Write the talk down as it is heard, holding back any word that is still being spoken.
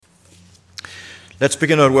Let's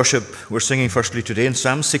begin our worship. We're singing firstly today in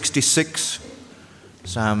Psalm 66.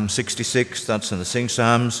 Psalm 66, that's in the Sing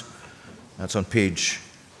Psalms. That's on page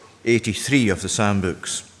 83 of the Psalm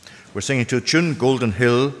books. We're singing to a tune, Golden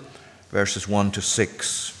Hill, verses 1 to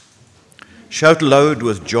 6. Shout loud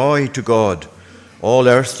with joy to God, all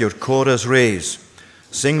earth your chorus raise.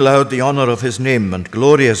 Sing loud the honor of his name, and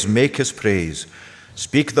glorious make his praise.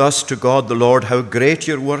 Speak thus to God the Lord, how great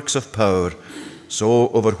your works of power, so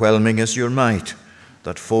overwhelming is your might,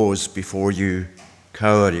 that foes before you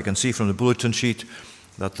cower. You can see from the bulletin sheet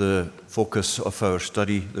that the focus of our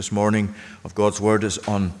study this morning of God's Word is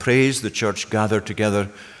on praise. The church gathered together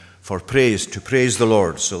for praise, to praise the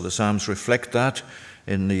Lord. So the Psalms reflect that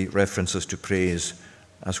in the references to praise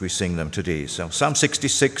as we sing them today. So Psalm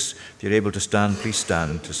 66, if you're able to stand, please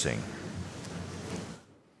stand to sing.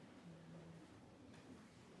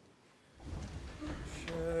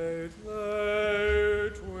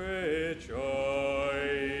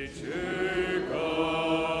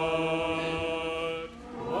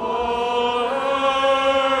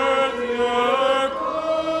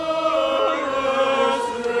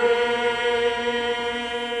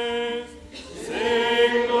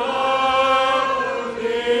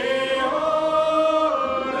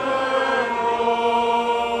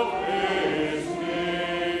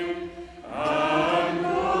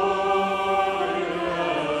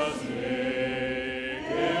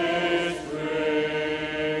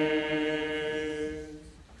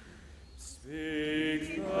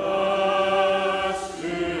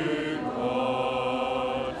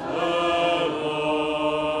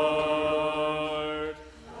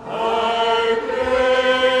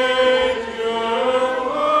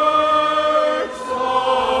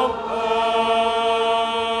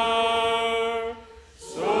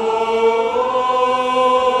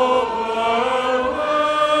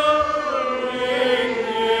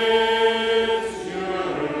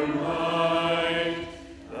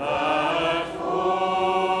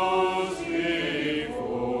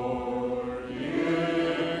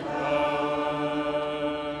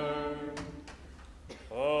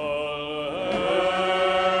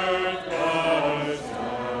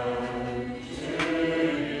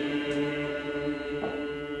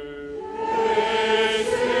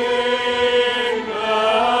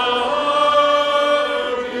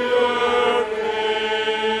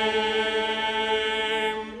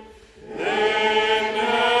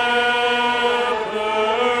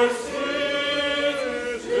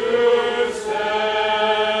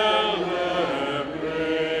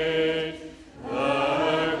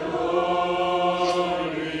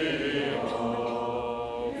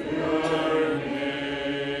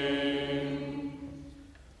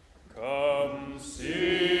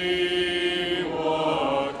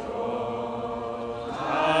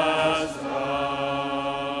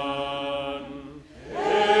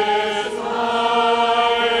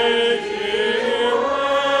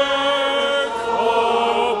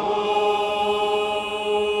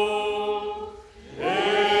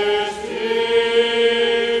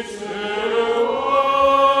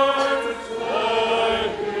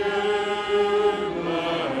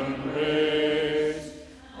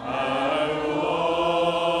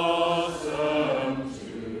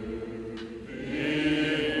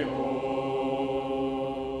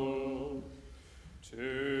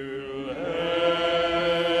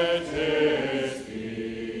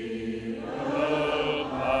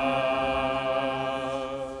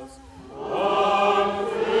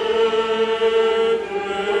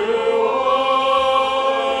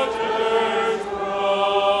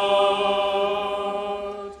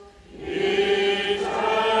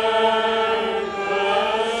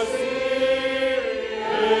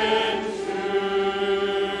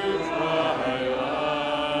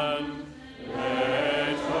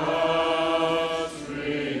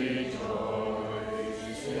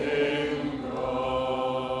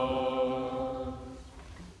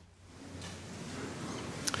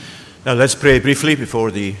 Now let's pray briefly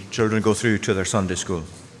before the children go through to their Sunday school.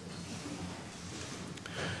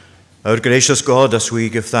 Our gracious God, as we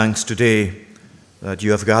give thanks today that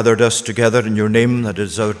you have gathered us together in your name, that it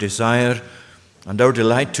is our desire and our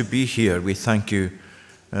delight to be here, we thank you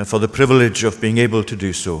for the privilege of being able to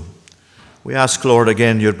do so. We ask, Lord,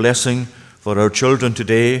 again your blessing for our children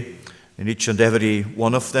today, in each and every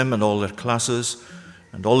one of them and all their classes,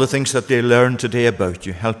 and all the things that they learn today about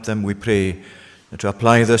you. Help them, we pray, to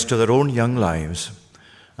apply this to their own young lives.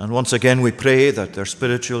 And once again we pray that their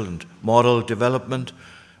spiritual and moral development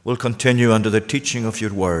will continue under the teaching of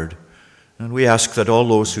your word. And we ask that all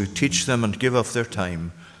those who teach them and give of their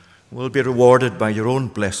time will be rewarded by your own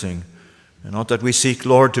blessing. And not that we seek,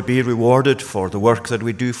 Lord, to be rewarded for the work that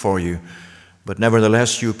we do for you, But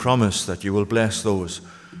nevertheless you promise that you will bless those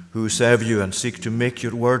who serve you and seek to make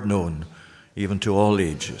your word known, even to all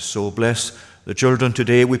ages. So bless the children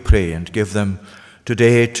today, we pray, and give them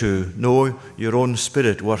today to know your own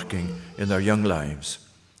Spirit working in their young lives.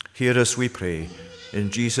 Hear us, we pray,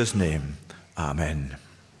 in Jesus' name. Amen.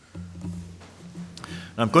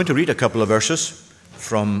 I'm going to read a couple of verses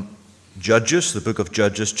from Judges, the book of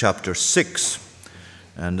Judges, chapter 6.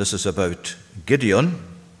 And this is about Gideon,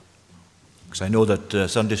 because I know that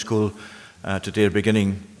Sunday school today are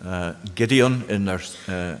beginning Gideon in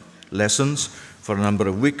their lessons for a number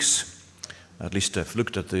of weeks. At least I've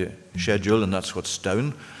looked at the schedule, and that's what's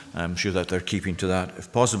down. I'm sure that they're keeping to that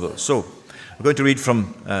if possible. So I'm going to read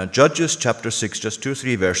from Judges chapter 6, just 2 or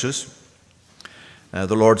 3 verses.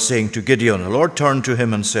 The Lord saying to Gideon, the Lord turned to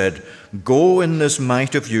him and said, "Go in this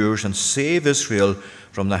might of yours and save Israel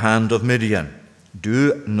from the hand of Midian.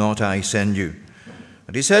 Do not I send you?"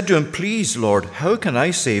 And he said to him, "Please, Lord, how can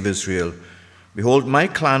I save Israel? Behold, my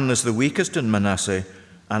clan is the weakest in Manasseh,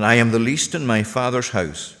 and I am the least in my father's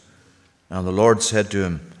house." And the Lord said to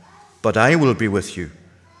him, "But I will be with you,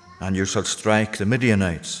 and you shall strike the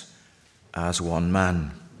Midianites as one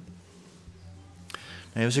man."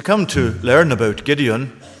 Now, as we come to learn about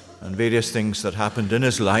Gideon and various things that happened in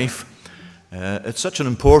his life, it's such an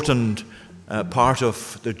important part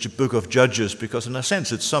of the book of Judges, because in a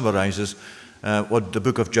sense it summarizes what the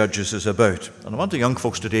book of Judges is about. And I want the young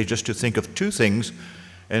folks today just to think of 2 things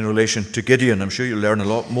in relation to Gideon. I'm sure you'll learn a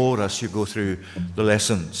lot more as you go through the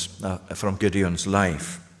lessons from Gideon's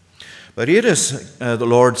life. But here is the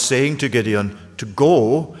Lord saying to Gideon to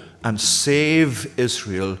go and save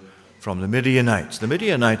Israel from the Midianites. The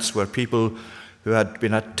Midianites were people who had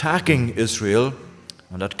been attacking Israel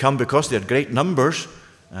and had come because they had great numbers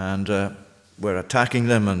and were attacking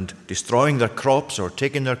them and destroying their crops or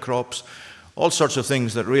taking their crops, all sorts of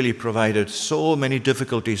things that really provided so many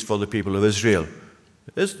difficulties for the people of Israel.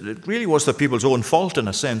 It really was the people's own fault in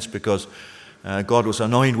a sense, because God was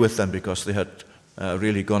annoyed with them because they had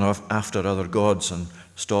really gone off after other gods and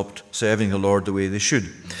stopped serving the Lord the way they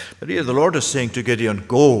should. But here the Lord is saying to Gideon,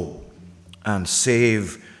 go and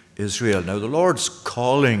save Israel. Now the Lord's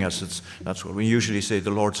calling, that's what we usually say, the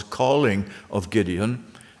Lord's calling of Gideon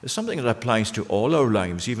is something that applies to all our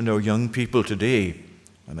lives, even our young people today.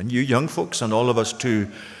 I mean, you young folks and all of us too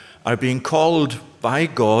are being called by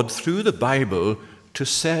God through the Bible to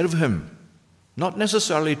serve Him. Not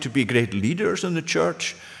necessarily to be great leaders in the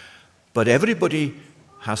church, but everybody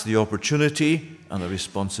has the opportunity and the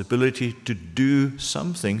responsibility to do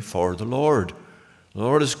something for the Lord. The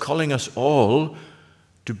Lord is calling us all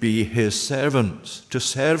to be His servants, to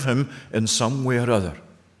serve Him in some way or other.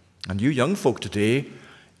 And you young folk today,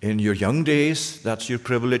 in your young days, that's your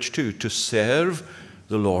privilege too, to serve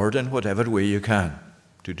the Lord in whatever way you can,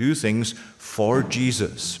 to do things for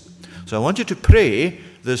Jesus. So I want you to pray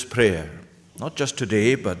this prayer, not just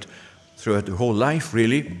today, but throughout the whole life,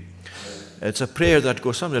 really. It's a prayer that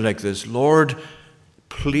goes something like this: Lord,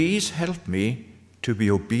 please help me to be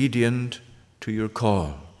obedient to your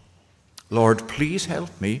call. Lord, please help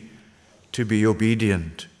me to be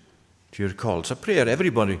obedient to your call. It's a prayer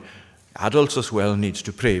everybody, adults as well, needs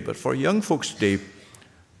to pray. But for young folks today,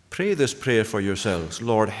 pray this prayer for yourselves.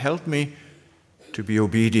 Lord, help me to be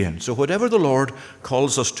obedient. So whatever the Lord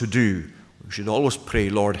calls us to do, we should always pray,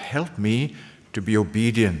 Lord, help me to be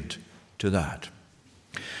obedient to that.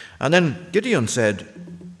 And then Gideon said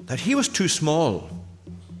that he was too small,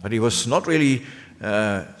 that he was not really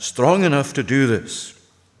strong enough to do this.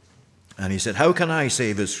 And he said, how can I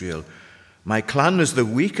save Israel? My clan is the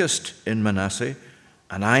weakest in Manasseh,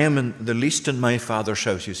 and I am the least in my father's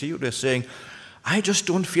house. You see what they're saying? I just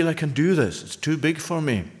don't feel I can do this. It's too big for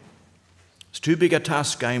me. It's too big a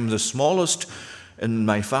task. I'm the smallest in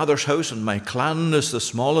my father's house, and my clan is the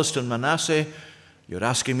smallest in Manasseh. You're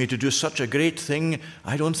asking me to do such a great thing.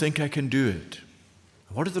 I don't think I can do it.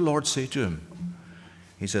 What did the Lord say to him?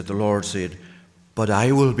 He said, the Lord said, but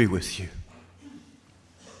I will be with you.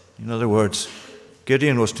 In other words,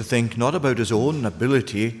 Gideon was to think not about his own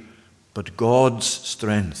ability, but God's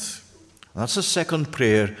strength. That's the second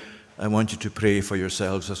prayer I want you to pray for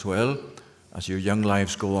yourselves as well as your young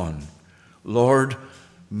lives go on. Lord,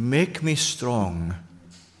 make me strong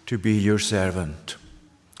to be your servant.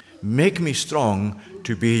 Make me strong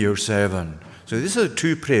to be your servant. So these are the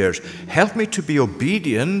 2 prayers. Help me to be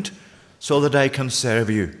obedient so that I can serve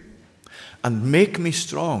you. And make me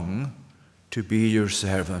strong to be your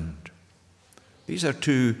servant. These are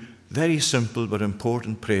 2 very simple but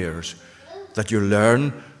important prayers that you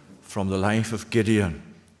learn from the life of Gideon.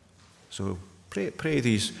 So pray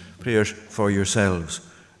these prayers for yourselves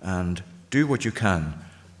and do what you can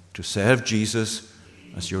to serve Jesus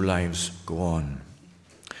as your lives go on.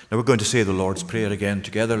 Now we're going to say the Lord's Prayer again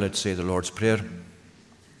together. Let's say the Lord's Prayer.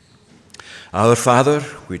 Our Father,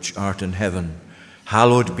 which art in heaven,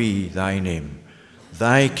 hallowed be thy name.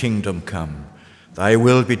 Thy kingdom come. Thy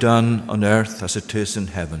will be done on earth as it is in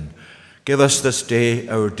heaven. Give us this day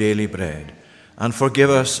our daily bread, and forgive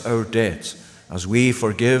us our debts as we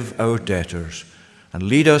forgive our debtors. And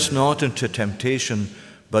lead us not into temptation,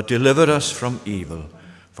 but deliver us from evil.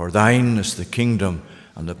 For thine is the kingdom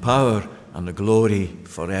and the power and the glory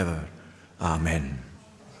forever. Amen.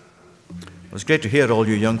 It was great to hear all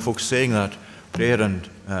you young folks saying that prayer and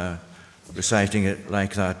reciting it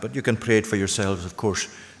like that. But you can pray it for yourselves, of course,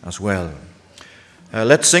 as well.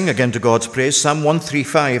 Let's sing again to God's praise. Psalm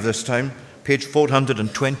 135 this time, page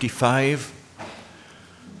 425.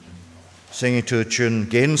 Singing to the tune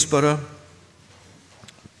Gainsborough,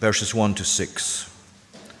 verses 1 to 6.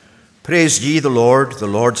 Praise ye the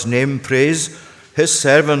Lord's name praise. His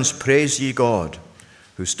servants praise ye God,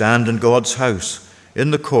 who stand in God's house,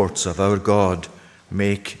 in the courts of our God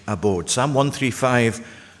make abode. Psalm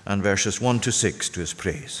 135 and verses 1 to 6 to his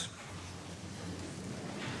praise.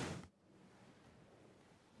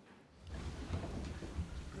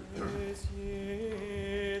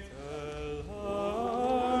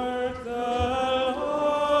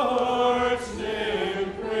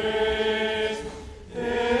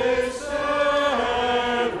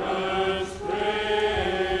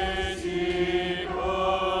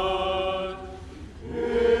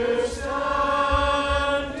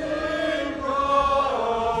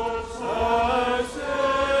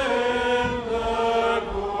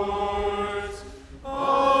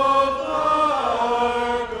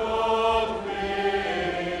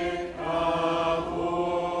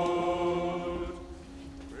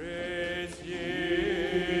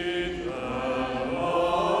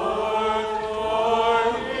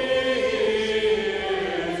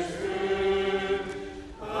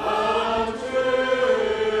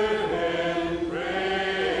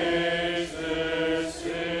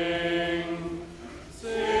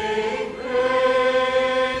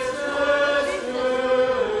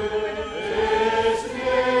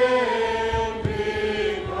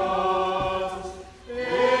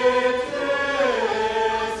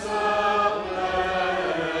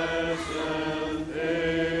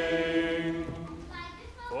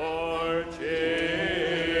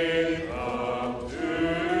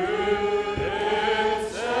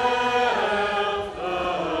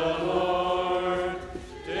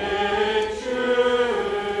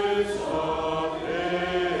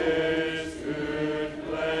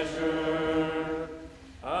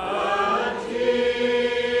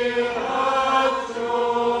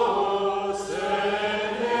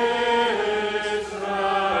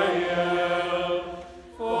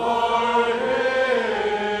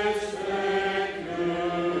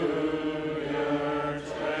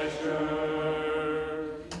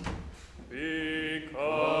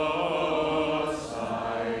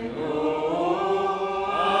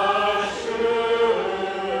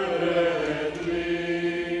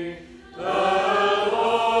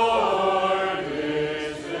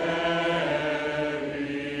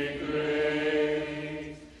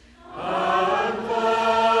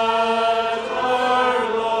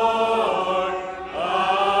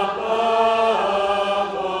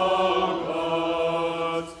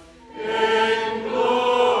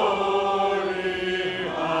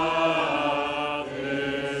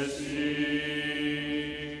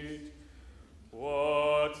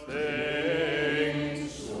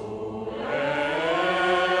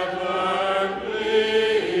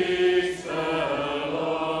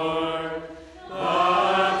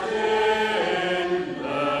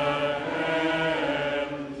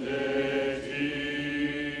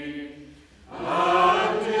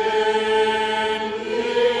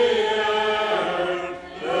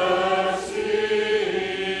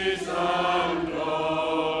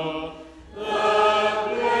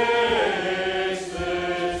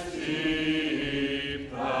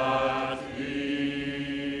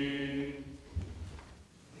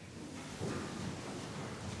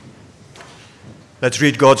 Let's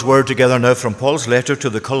read God's word together now from Paul's letter to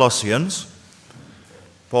the Colossians.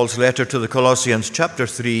 Paul's letter to the Colossians, chapter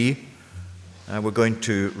 3. We're going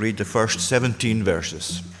to read the first 17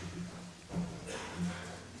 verses.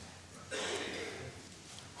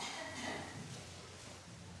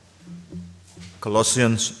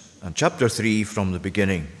 Colossians chapter 3 from the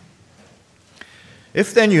beginning.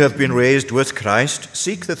 If then you have been raised with Christ,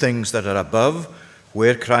 seek the things that are above,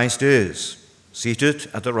 where Christ is,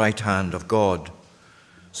 seated at the right hand of God.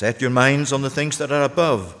 Set your minds on the things that are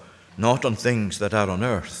above, not on things that are on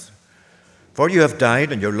earth. For you have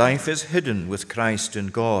died, and your life is hidden with Christ in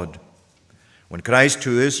God. When Christ,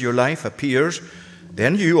 who is your life, appears,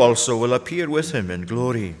 then you also will appear with him in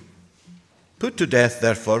glory. Put to death,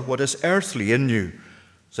 therefore, what is earthly in you: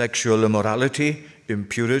 sexual immorality,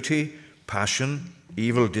 impurity, passion,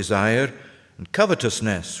 evil desire, and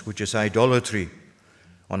covetousness, which is idolatry.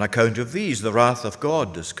 On account of these, the wrath of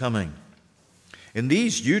God is coming. In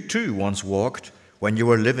these you too once walked when you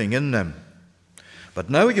were living in them. But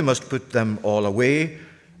now you must put them all away: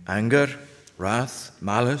 anger, wrath,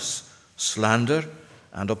 malice, slander,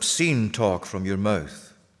 and obscene talk from your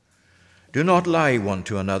mouth. Do not lie one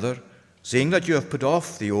to another, seeing that you have put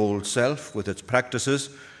off the old self with its practices,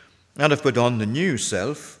 and have put on the new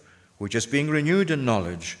self, which is being renewed in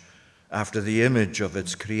knowledge, after the image of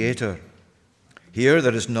its Creator. Here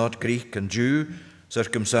there is not Greek and Jew,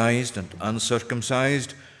 circumcised and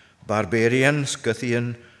uncircumcised, barbarian,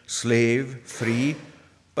 Scythian, slave, free,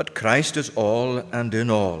 but Christ is all and in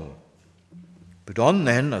all. Put on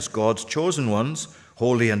then, as God's chosen ones,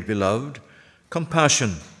 holy and beloved,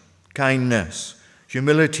 compassion, kindness,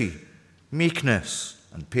 humility, meekness,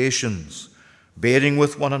 and patience, bearing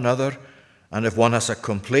with one another, and if one has a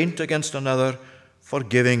complaint against another,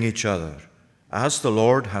 forgiving each other. As the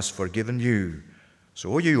Lord has forgiven you,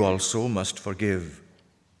 so you also must forgive.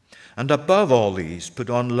 And above all these, put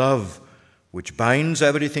on love, which binds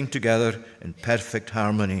everything together in perfect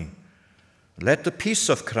harmony. Let the peace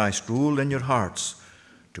of Christ rule in your hearts,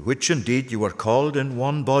 to which indeed you are called in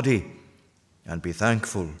one body, and be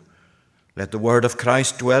thankful. Let the word of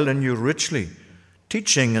Christ dwell in you richly,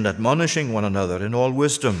 teaching and admonishing one another in all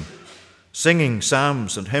wisdom, singing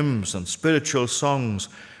psalms and hymns and spiritual songs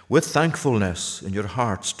with thankfulness in your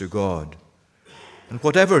hearts to God. And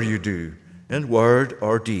whatever you do, in word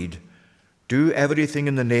or deed, do everything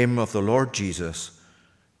in the name of the Lord Jesus,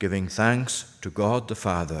 giving thanks to God the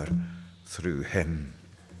Father through him.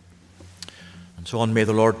 And so on, may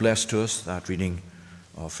the Lord bless to us that reading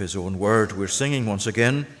of his own word. We're singing once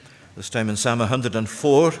again, this time in Psalm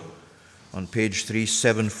 104 on page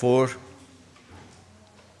 374,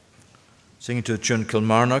 singing to the tune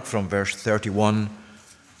Kilmarnock from verse 31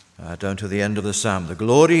 down to the end of the psalm. The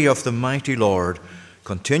glory of the mighty Lord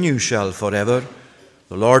continue shall forever.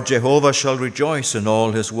 The Lord Jehovah shall rejoice in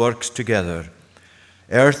all his works together.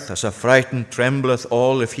 Earth as affrighted trembleth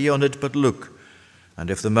all, if he on it but look, and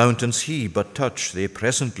if the mountains he but touch, they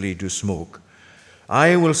presently do smoke.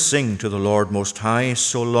 I will sing to the Lord Most High,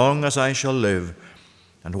 so long as I shall live,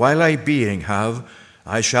 and while I being have,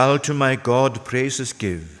 I shall to my God praises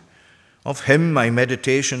give. Of him my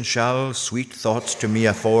meditation shall sweet thoughts to me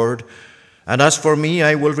afford, and as for me,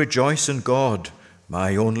 I will rejoice in God,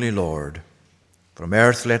 my only Lord. From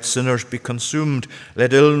earth let sinners be consumed,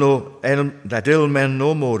 let ill men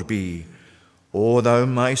no more be. O thou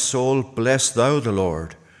my soul, bless thou the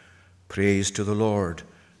Lord. Praise to the Lord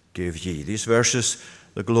give ye. These verses,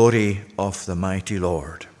 the glory of the mighty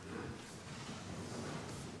Lord.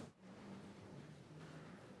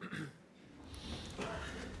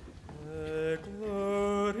 The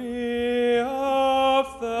glory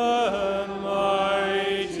of the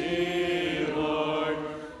mighty Lord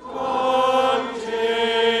continue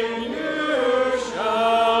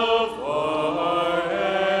shall forever.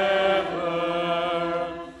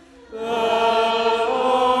 The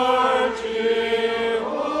Lord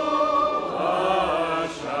Jehovah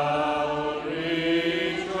shall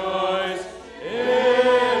rejoice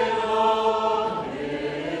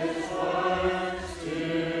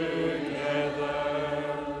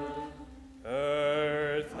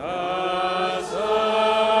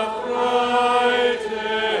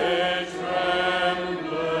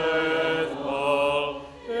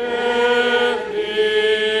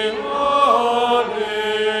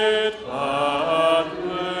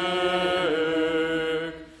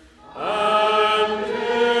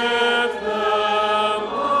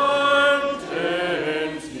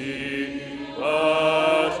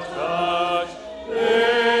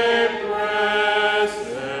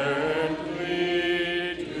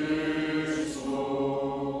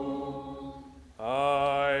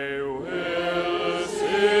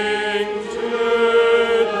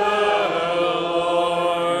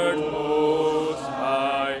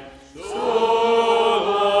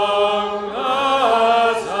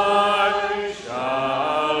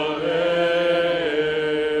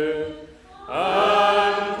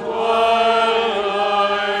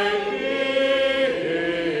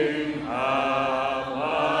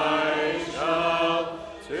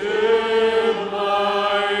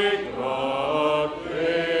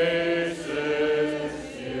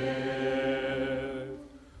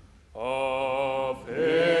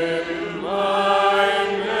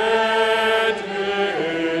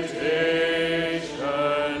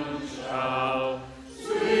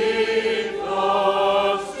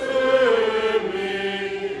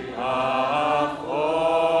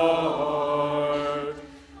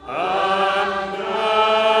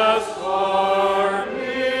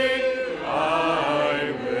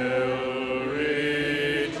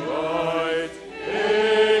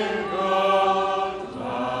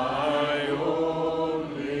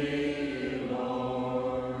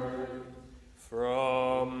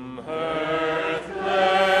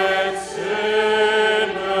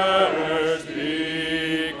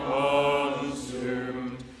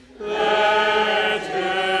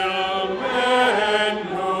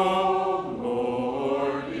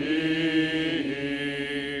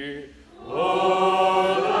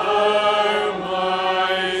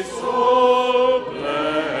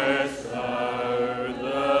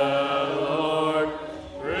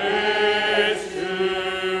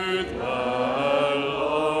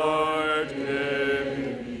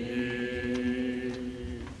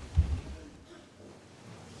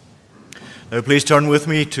Now please turn with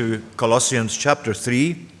me to Colossians chapter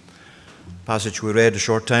 3, passage we read a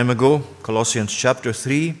short time ago, Colossians chapter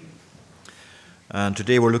 3. And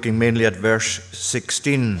today we're looking mainly at verse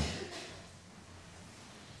 16.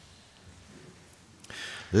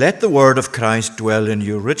 Let the word of Christ dwell in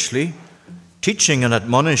you richly, teaching and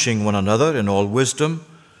admonishing one another in all wisdom,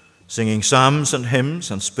 singing psalms and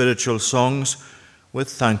hymns and spiritual songs with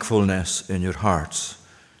thankfulness in your hearts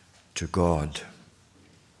to God.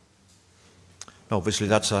 Obviously,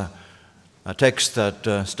 that's a text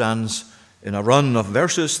that stands in a run of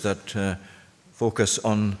verses that focus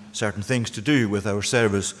on certain things to do with our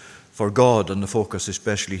service for God, and the focus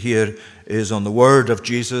especially here is on the word of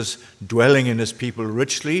Jesus dwelling in his people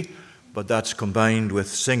richly, but that's combined with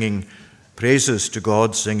singing praises to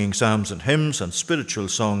God, singing psalms and hymns and spiritual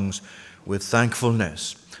songs with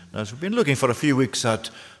thankfulness. Now, as we've been looking for a few weeks at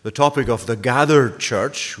the topic of the gathered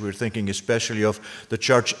church, we're thinking especially of the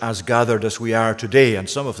church as gathered as we are today, and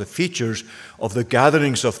some of the features of the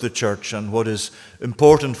gatherings of the church and what is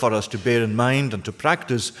important for us to bear in mind and to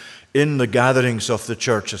practice in the gatherings of the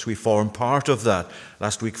church as we form part of that.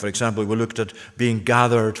 Last week, for example, we looked at being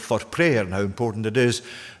gathered for prayer and how important it is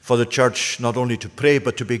for the church not only to pray,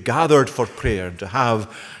 but to be gathered for prayer and to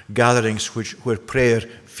have gatherings where prayer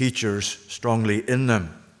features strongly in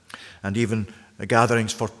them, and even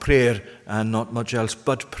gatherings for prayer and not much else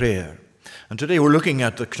but prayer. And today we're looking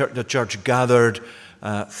at the church gathered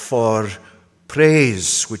for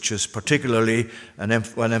praise, which is particularly an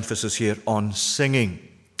emphasis here on singing.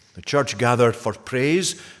 The church gathered for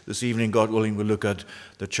praise. This evening, God willing, we'll look at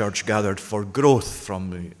the church gathered for growth from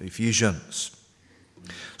the Ephesians.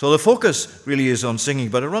 So the focus really is on singing,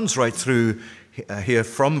 but it runs right through here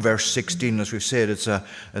from verse 16. As we've said, it's a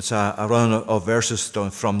run of verses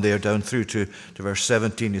from there down through to verse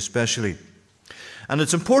 17 especially. And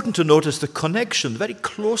it's important to notice the connection, very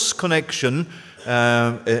close connection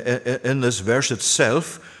in this verse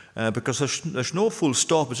itself, because there's no full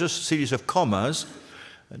stop, it's just a series of commas.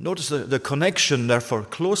 Notice the connection, therefore,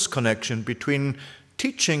 close connection between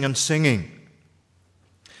teaching and singing.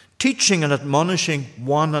 Teaching and admonishing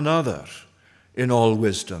one another in all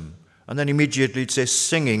wisdom. And then immediately it says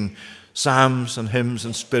singing psalms and hymns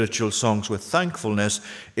and spiritual songs with thankfulness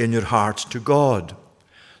in your hearts to God.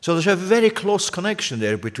 So there's a very close connection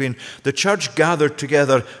there between the church gathered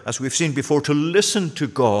together, as we've seen before, to listen to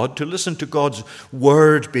God, to listen to God's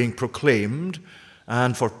word being proclaimed,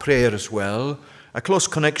 and for prayer as well. A close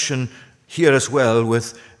connection here as well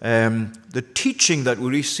with the teaching that we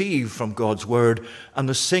receive from God's word and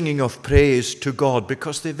the singing of praise to God,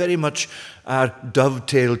 because they very much are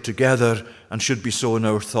dovetailed together and should be so in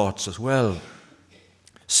our thoughts as well.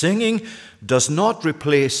 Singing does not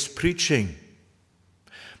replace preaching,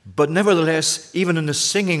 but nevertheless, even in the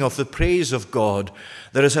singing of the praise of God,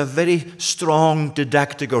 there is a very strong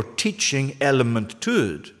didactic or teaching element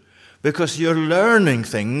to it, because you're learning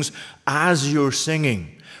things as you're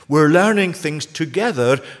singing. We're learning things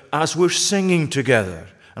together as we're singing together.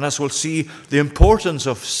 And as we'll see, the importance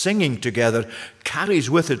of singing together carries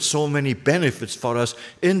with it so many benefits for us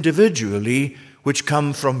individually, which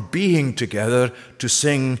come from being together to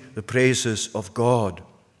sing the praises of God.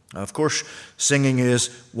 Now, of course, singing is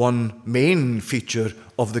one main feature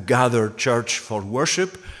of the gathered church for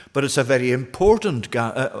worship, but it's a very important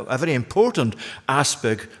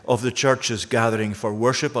aspect of the church's gathering for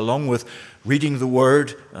worship, along with reading the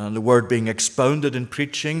word and the word being expounded in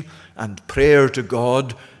preaching and prayer to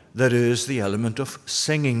God. There is the element of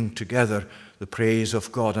singing together the praise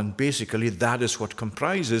of God, and basically that is what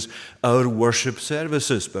comprises our worship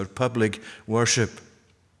services, our public worship.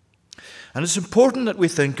 And it's important that we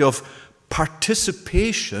think of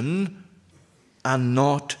participation and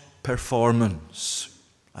not performance.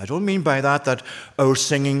 I don't mean by that our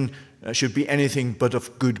singing should be anything but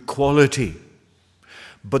of good quality.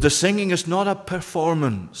 But the singing is not a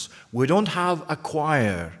performance. We don't have a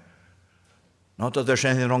choir. Not that there's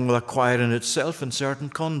anything wrong with a choir in itself in certain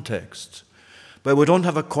contexts. But we don't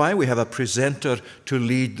have a choir. We have a presenter to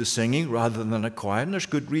lead the singing rather than a choir, and there's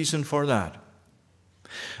good reason for that.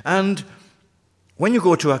 And when you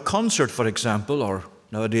go to a concert, for example, or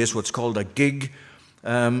nowadays what's called a gig,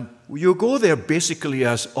 you go there basically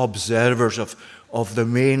as observers of the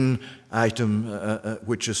main item,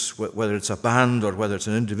 which is whether it's a band or whether it's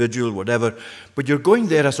an individual, whatever. But you're going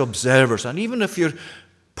there as observers. And even if you're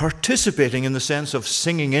participating in the sense of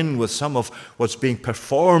singing in with some of what's being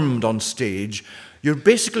performed on stage, you're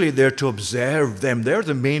basically there to observe them. They're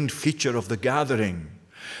the main feature of the gathering.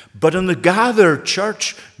 But in the gathered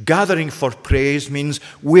church, gathering for praise means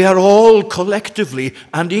we are all collectively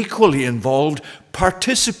and equally involved,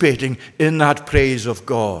 participating in that praise of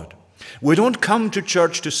God. We don't come to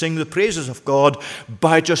church to sing the praises of God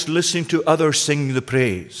by just listening to others sing the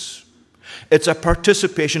praise. It's a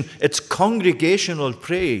participation. It's congregational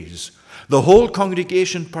praise. The whole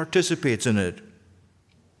congregation participates in it.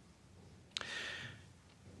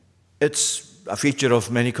 It's a feature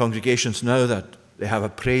of many congregations now that they have a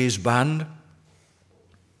praise band.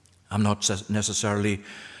 I'm not necessarily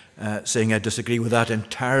saying I disagree with that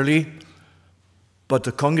entirely, but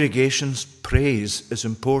the congregation's praise is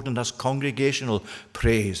important as congregational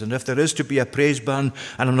praise. And if there is to be a praise band,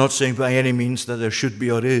 and I'm not saying by any means that there should be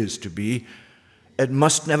or is to be, it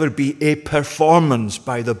must never be a performance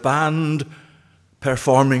by the band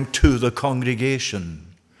performing to the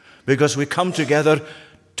congregation, because we come together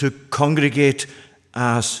to congregate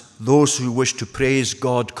as those who wish to praise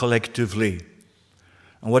God collectively.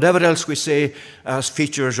 And whatever else we say as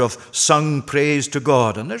features of sung praise to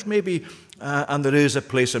God, and there's maybe, and there is a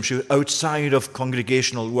place, I'm sure, outside of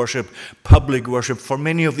congregational worship, public worship, for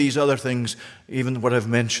many of these other things, even what I've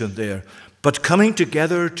mentioned there. But coming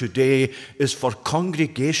together today is for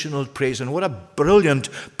congregational praise. And what a brilliant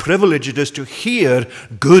privilege it is to hear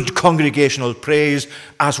good congregational praise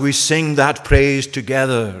as we sing that praise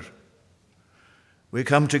together. We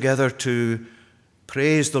come together to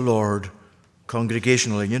praise the Lord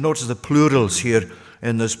congregationally. You notice the plurals here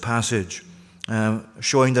in this passage,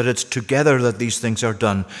 showing that it's together that these things are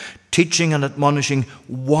done. Teaching and admonishing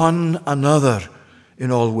one another in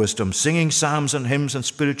all wisdom, singing psalms and hymns and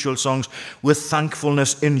spiritual songs with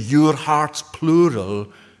thankfulness in your hearts,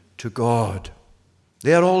 plural, to God.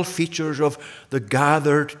 They are all features of the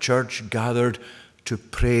gathered church, gathered to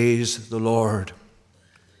praise the Lord.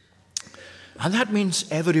 And that means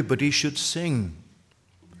everybody should sing.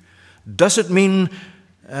 Does it mean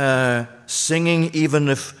singing even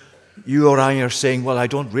if you or I are saying, well, I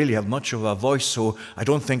don't really have much of a voice, so I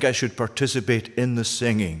don't think I should participate in the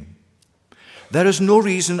singing? There is no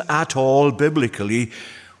reason at all biblically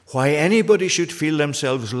why anybody should feel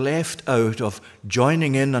themselves left out of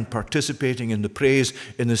joining in and participating in the praise,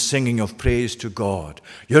 in the singing of praise to God.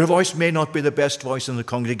 Your voice may not be the best voice in the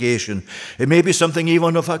congregation. It may be something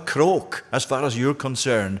even of a croak as far as you're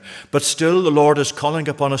concerned. But still the Lord is calling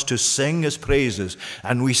upon us to sing His praises,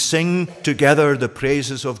 and we sing together the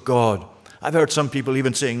praises of God. I've heard some people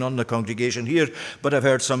even saying, not in the congregation here, but I've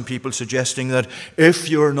heard some people suggesting that if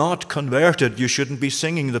you're not converted, you shouldn't be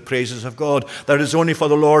singing the praises of God. That is only for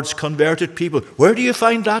the Lord's converted people. Where do you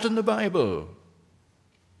find that in the Bible?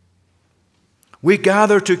 We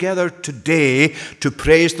gather together today to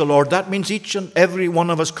praise the Lord. That means each and every one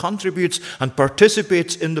of us contributes and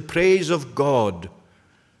participates in the praise of God.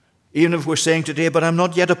 Even if we're saying today, but I'm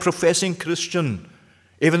not yet a professing Christian.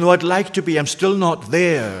 Even though I'd like to be, I'm still not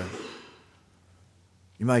there.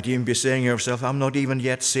 You might even be saying to yourself, I'm not even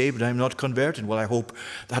yet saved, I'm not converted. Well, I hope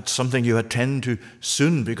that's something you attend to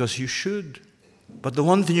soon, because you should. But the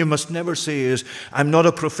one thing you must never say is, I'm not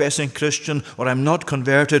a professing Christian, or I'm not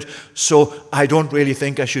converted, so I don't really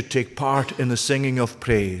think I should take part in the singing of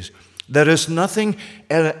praise. There is nothing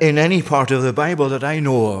in any part of the Bible that I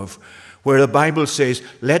know of where the Bible says,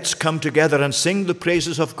 let's come together and sing the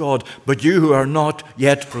praises of God, but you who are not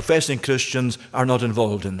yet professing Christians are not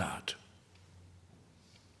involved in that.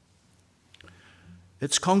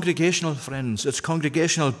 It's congregational, friends. It's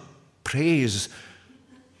congregational praise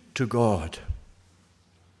to God.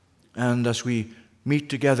 And as we meet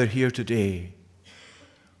together here today,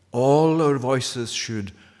 all our voices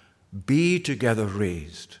should be together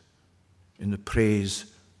raised in the praise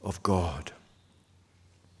of God.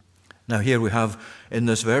 Now here we have in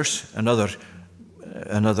this verse another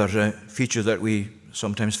feature that we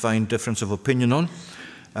sometimes find difference of opinion on.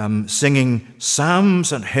 Singing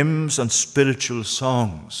psalms and hymns and spiritual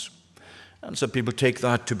songs. And some people take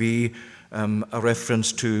that to be a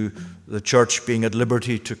reference to the church being at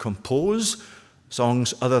liberty to compose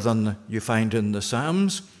songs other than you find in the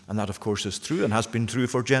Psalms. And that, of course, is true and has been true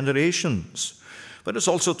for generations. But it's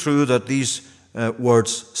also true that these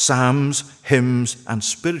words, psalms, hymns, and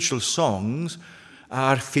spiritual songs,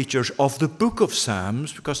 are features of the book of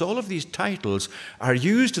Psalms, because all of these titles are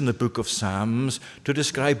used in the book of Psalms to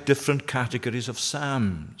describe different categories of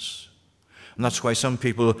psalms. And that's why some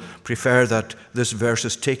people prefer that this verse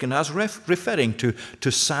is taken as referring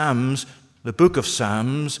to Psalms, the book of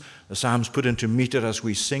Psalms, the Psalms put into meter as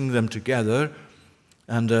we sing them together,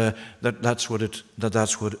 and that's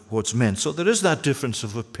what's meant. So there is that difference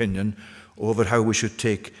of opinion over how we should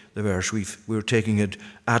take the verse. We're taking it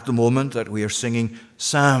at the moment that we are singing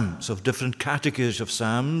psalms of different categories of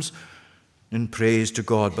psalms in praise to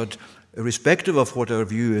God. But irrespective of what our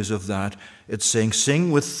view is of that, it's saying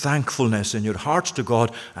sing with thankfulness in your hearts to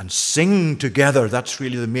God and sing together. That's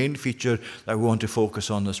really the main feature that we want to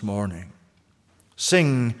focus on this morning.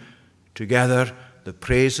 Sing together the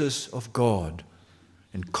praises of God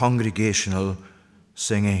in congregational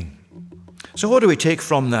singing. So what do we take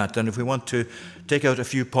from that? And if we want to take out a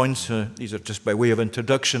few points, these are just by way of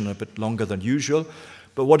introduction, a bit longer than usual,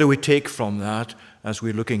 but what do we take from that as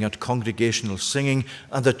we're looking at congregational singing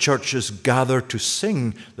and the churches gather to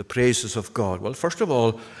sing the praises of God? Well, first of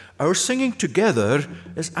all, our singing together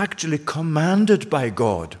is actually commanded by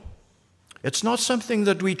God. It's not something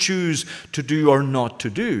that we choose to do or not to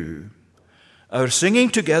do. Our singing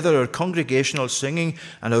together, our congregational singing,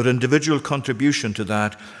 and our individual contribution to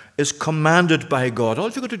that is commanded by God. All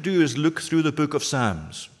you've got to do is look through the book of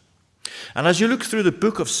Psalms. And as you look through the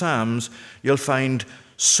book of Psalms, you'll find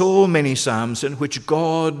so many Psalms in which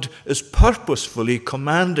God is purposefully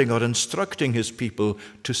commanding or instructing his people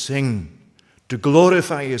to sing, to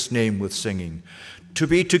glorify his name with singing, to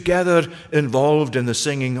be together involved in the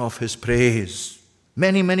singing of his praise.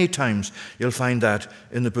 Many, many times you'll find that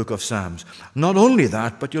in the book of Psalms. Not only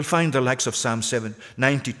that, but you'll find the likes of Psalm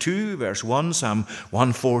 92, verse 1, Psalm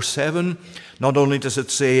 147. Not only does it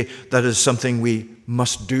say that is something we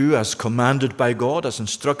must do as commanded by God, as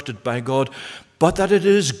instructed by God, but that it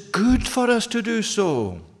is good for us to do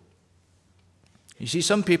so. You see,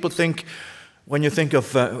 some people think, when you think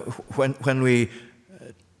of when we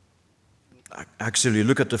actually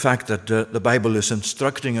look at the fact that the Bible is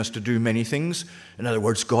instructing us to do many things. In other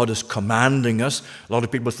words, God is commanding us. A lot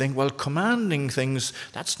of people think, well, commanding things,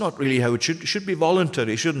 that's not really how it should. It should be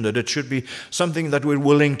voluntary, shouldn't it? It should be something that we're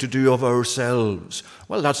willing to do of ourselves.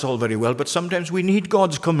 Well, that's all very well, but sometimes we need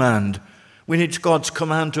God's command. We need God's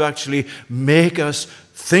command to actually make us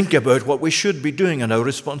think about what we should be doing and our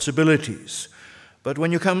responsibilities. But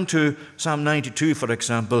when you come to Psalm 92, for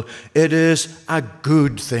example, it is a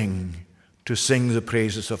good thing to sing the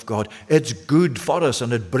praises of God. It's good for us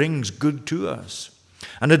and it brings good to us.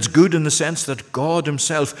 And it's good in the sense that God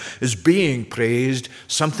himself is being praised,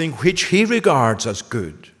 something which he regards as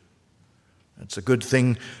good. It's a good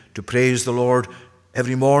thing to praise the Lord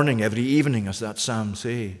every morning, every evening, as that psalm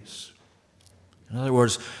says. In other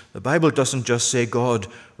words, the Bible doesn't just say God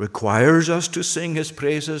requires us to sing his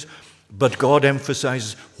praises, but God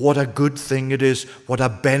emphasizes what a good thing it is, what a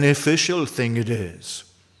beneficial thing it is.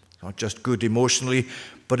 Not just good emotionally,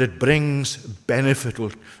 but it brings benefit.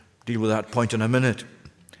 We'll deal with that point in a minute.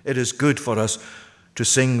 It is good for us to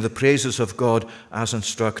sing the praises of God as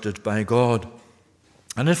instructed by God.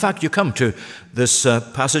 And in fact, you come to this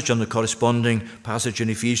passage and the corresponding passage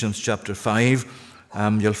in Ephesians chapter 5.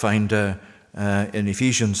 You'll find in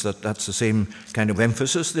Ephesians that's the same kind of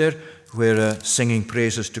emphasis there, where singing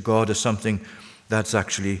praises to God is something that's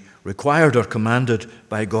actually required or commanded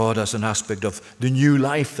by God as an aspect of the new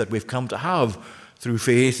life that we've come to have through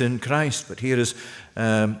faith in Christ. But here is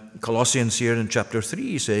Colossians here in chapter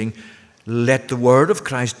 3 saying, let the word of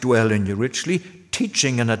Christ dwell in you richly,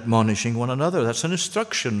 teaching and admonishing one another. That's an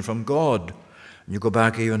instruction from God. And you go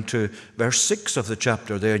back even to verse 6 of the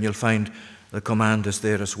chapter there, and you'll find the command is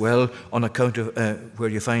there as well, on account of where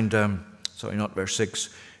you find, not verse 6,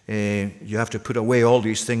 you have to put away all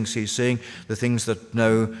these things, he's saying, the things that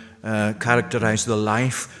now characterize the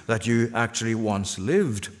life that you actually once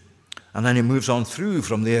lived. And then he moves on through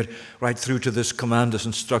from there, right through to this command, this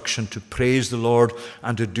instruction to praise the Lord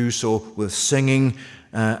and to do so with singing,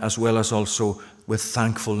 as well as also with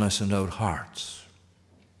thankfulness in our hearts.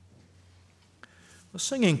 Well,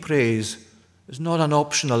 singing praise is not an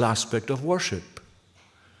optional aspect of worship.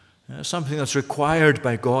 It's something that's required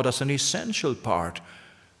by God as an essential part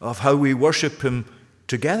of how we worship him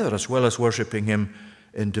together as well as worshiping him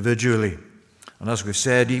individually. And as we've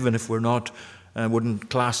said, even if we're not, wouldn't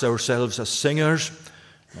class ourselves as singers,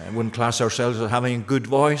 wouldn't class ourselves as having a good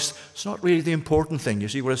voice, it's not really the important thing. You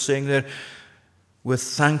see what it's saying there? With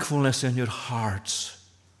thankfulness in your hearts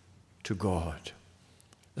to God.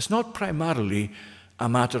 It's not primarily a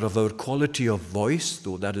matter of our quality of voice,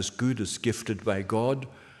 though that is good, is gifted by God.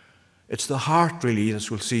 It's the heart, really, as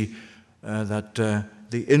we'll see, that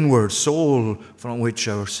the inward soul from which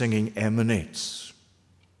our singing emanates.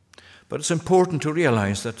 But it's important to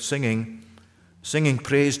realize that singing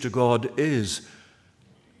praise to God is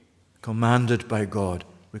commanded by God,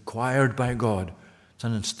 required by God. It's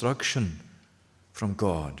an instruction from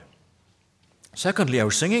God. Secondly,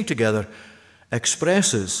 our singing together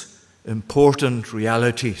expresses important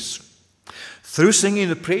realities. Through singing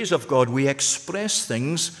the praise of God, we express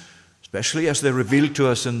things, especially as they're revealed to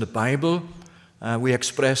us in the Bible, we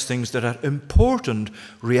express things that are important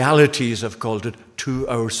realities, I've called it, to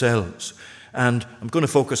ourselves. And I'm going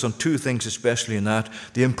to focus on two things especially in that.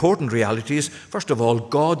 The important realities, first of all,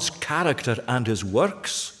 God's character and his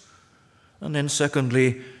works. And then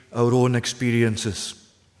secondly, our own experiences.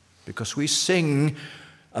 Because we sing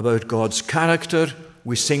about God's character,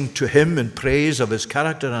 we sing to him in praise of his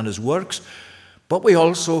character and his works, but we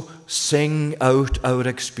also sing out our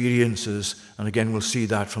experiences. And again, we'll see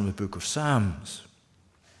that from the book of Psalms.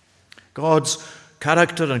 God's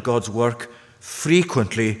character and God's work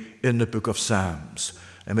frequently in the book of Psalms.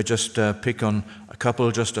 Let me just pick on a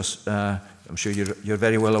couple, just as I'm sure you're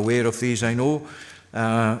very well aware of these, I know.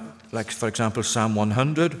 Like, for example, Psalm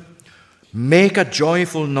 100. Make a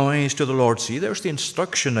joyful noise to the Lord. See, there's the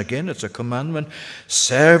instruction again. It's a commandment.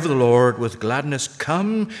 Serve the Lord with gladness.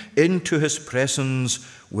 Come into his presence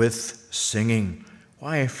with singing.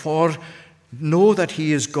 Why? For know that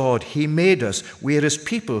he is God. He made us. We are his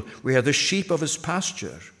people. We are the sheep of his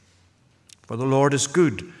pasture. For the Lord is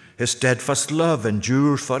good. His steadfast love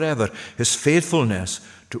endures forever. His faithfulness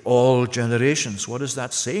to all generations. What is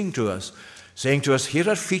that saying to us? Saying to us, here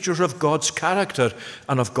are features of God's character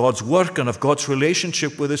and of God's work and of God's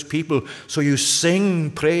relationship with his people. So you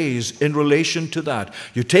sing praise in relation to that.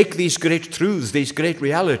 You take these great truths, these great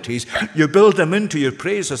realities, you build them into your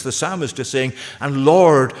praise, as the psalmist is saying. And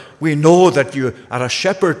Lord, we know that you are a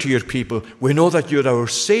shepherd to your people. We know that you're our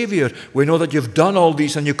Savior. We know that you've done all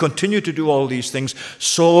these and you continue to do all these things.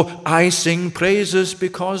 So I sing praises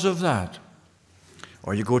because of that.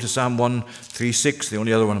 Or you go to Psalm 136, the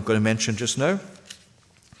only other one I'm going to mention just now.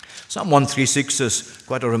 Psalm 136 is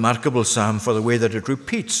quite a remarkable psalm for the way that it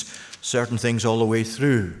repeats certain things all the way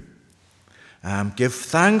through. Give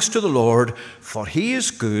thanks to the Lord, for he is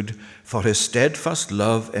good, for his steadfast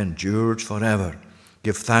love endures forever.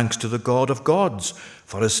 Give thanks to the God of gods,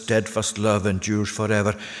 for his steadfast love endures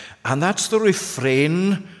forever. And that's the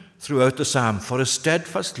refrain throughout the psalm. For his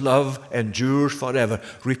steadfast love endures forever.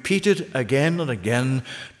 Repeated again and again,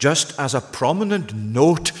 just as a prominent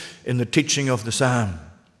note in the teaching of the psalm.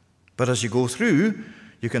 But as you go through,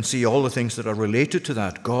 you can see all the things that are related to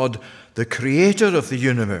that. God, the creator of the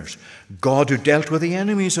universe. God who dealt with the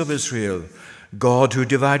enemies of Israel. God who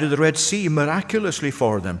divided the Red Sea miraculously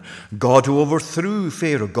for them. God who overthrew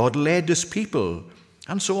Pharaoh. God led his people.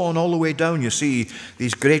 And so on all the way down, you see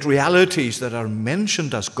these great realities that are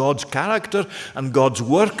mentioned as God's character and God's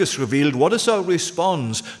work is revealed. What is our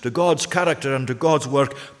response to God's character and to God's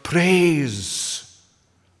work? Praise.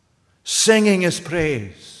 Singing his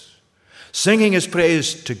praise. Singing his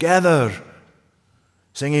praise together.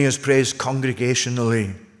 Singing his praise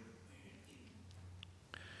congregationally.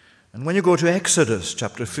 And when you go to Exodus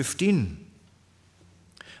chapter 15,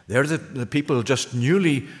 there the people just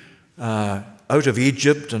newly out of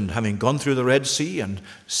Egypt and having gone through the Red Sea and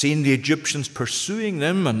seen the Egyptians pursuing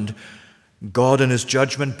them and God in his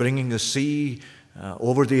judgment bringing the sea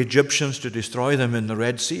over the Egyptians to destroy them in the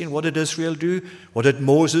Red Sea. And what did Israel do? What did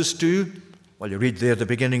Moses do? Well, you read there at the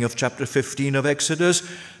beginning of chapter 15 of Exodus.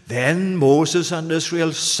 Then Moses and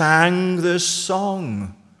Israel sang this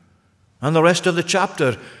song. And the rest of the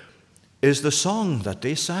chapter is the song that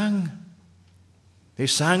they sang. They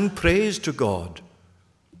sang praise to God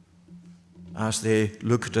as they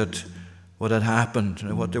looked at what had happened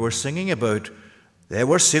and what they were singing about. They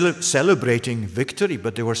were celebrating victory,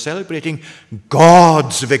 but they were celebrating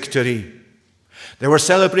God's victory. They were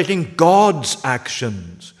celebrating God's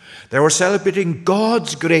actions. They were celebrating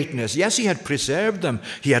God's greatness. Yes, he had preserved them.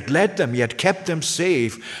 He had led them. He had kept them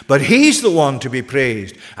safe. But he's the one to be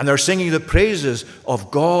praised. And they're singing the praises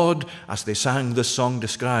of God as they sang the song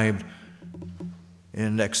described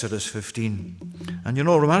in Exodus 15. And you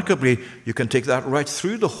know, remarkably, you can take that right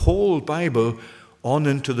through the whole Bible on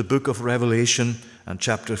into the book of Revelation and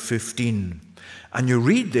chapter 15. And you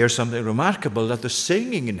read there something remarkable, that the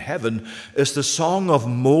singing in heaven is the song of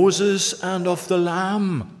Moses and of the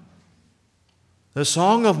Lamb. The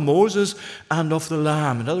song of Moses and of the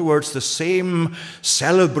Lamb. In other words, the same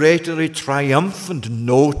celebratory, triumphant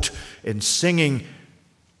note in singing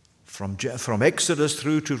from Exodus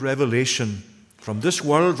through to Revelation, from this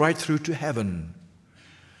world right through to heaven.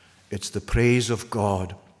 It's the praise of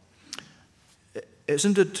God.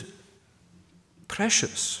 Isn't it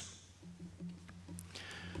precious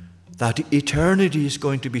that eternity is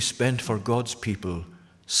going to be spent for God's people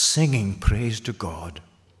singing praise to God?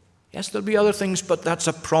 Yes, there'll be other things, but that's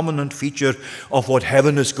a prominent feature of what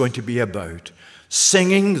heaven is going to be about.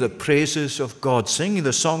 Singing the praises of God, singing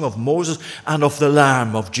the song of Moses and of the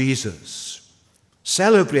Lamb, of Jesus.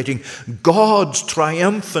 Celebrating God's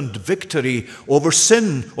triumphant victory over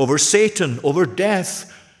sin, over Satan, over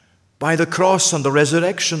death, by the cross and the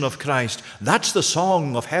resurrection of Christ. That's the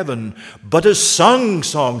song of heaven, but it's sung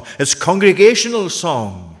song. It's congregational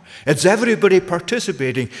song. It's everybody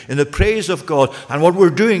participating in the praise of God. And what we're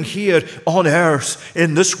doing here on earth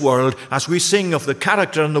in this world as we sing of the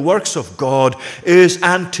character and the works of God is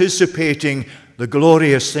anticipating the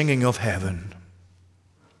glorious singing of heaven.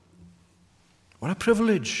 What a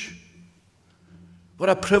privilege. What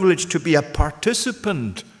a privilege to be a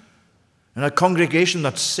participant in a congregation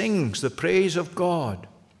that sings the praise of God.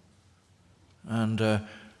 And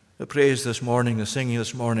the praise this morning, the singing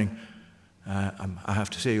this morning, I have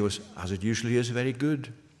to say, was, as it usually is, very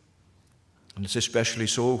good. And it's especially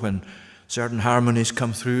so when certain harmonies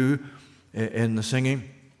come through in the singing.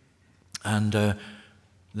 And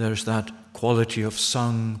there's that quality of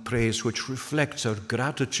sung praise which reflects our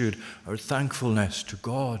gratitude, our thankfulness to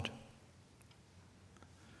God.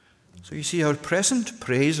 So you see, our present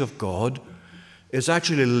praise of God is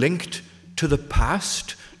actually linked to the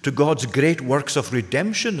past, to God's great works of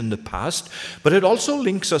redemption in the past, but it also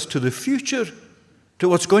links us to the future, to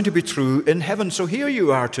what's going to be true in heaven. So here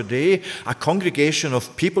you are today, a congregation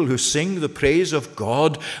of people who sing the praise of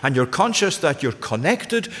God, and you're conscious that you're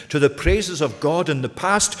connected to the praises of God in the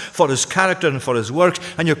past for His character and for His works,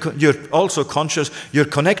 and you're also conscious you're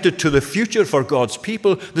connected to the future for God's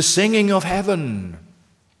people, the singing of heaven.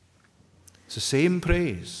 It's the same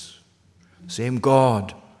praise, same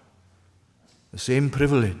God, the same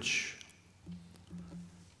privilege.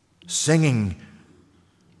 Singing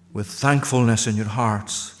with thankfulness in your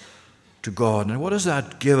hearts to God. And what does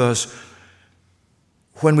that give us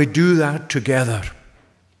when we do that together?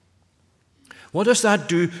 What does that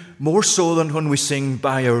do more so than when we sing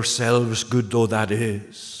by ourselves, good though that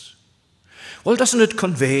is? Well, doesn't it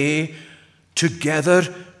convey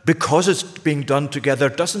together, because it's being done together,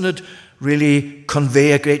 doesn't it really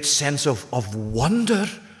convey a great sense of wonder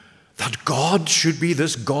that God should be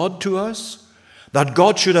this God to us? That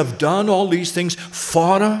God should have done all these things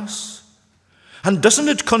for us? And doesn't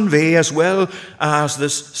it convey, as well as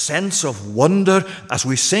this sense of wonder as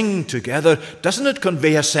we sing together, doesn't it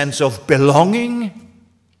convey a sense of belonging?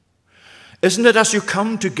 Isn't it, as you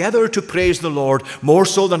come together to praise the Lord, more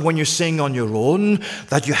so than when you sing on your own,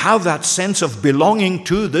 that you have that sense of belonging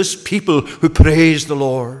to this people who praise the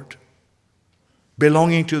Lord?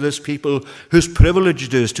 Belonging to this people whose privilege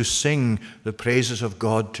it is to sing the praises of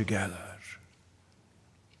God together.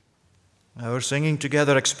 Our singing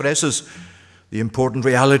together expresses the important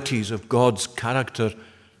realities of God's character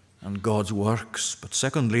and God's works. But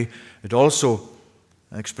secondly, it also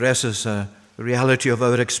expresses the reality of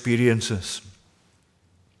our experiences.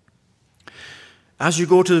 As you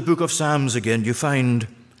go to the book of Psalms again, you find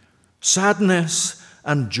sadness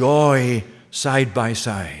and joy side by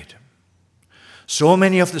side. So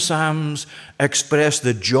many of the Psalms express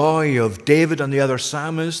the joy of David and the other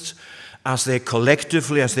psalmists as they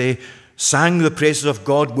collectively, as they sang the praises of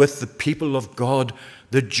God with the people of God.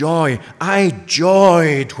 The joy. I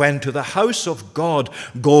joyed when to the house of God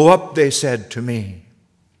go up, they said to me.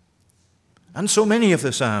 And so many of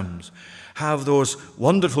the Psalms have those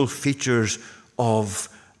wonderful features of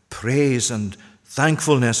praise and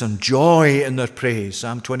thankfulness and joy in their praise.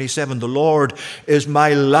 Psalm 27, the Lord is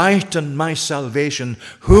my light and my salvation.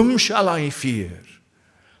 Whom shall I fear?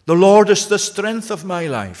 The Lord is the strength of my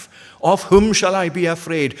life. Of whom shall I be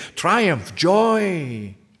afraid? Triumph,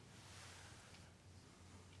 joy.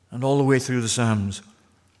 And all the way through the Psalms,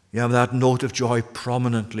 you have that note of joy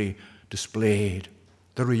prominently displayed.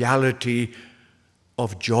 The reality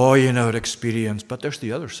of joy in our experience. But there's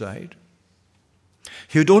the other side.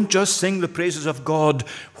 You don't just sing the praises of God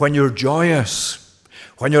when you're joyous,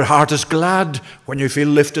 when your heart is glad, when you feel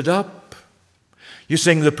lifted up. You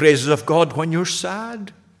sing the praises of God when you're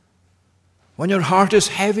sad, when your heart is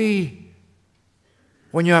heavy,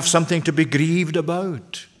 when you have something to be grieved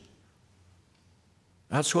about.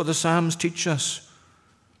 That's what the Psalms teach us.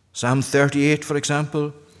 Psalm 38, for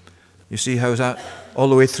example, you see how that all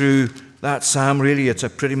the way through that psalm, really, it's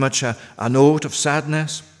pretty much a note of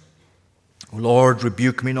sadness. O Lord,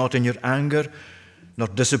 rebuke me not in your anger, nor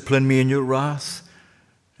discipline me in your wrath.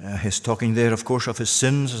 He's talking there, of course, of his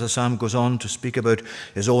sins, as the psalm goes on to speak about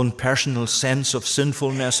his own personal sense of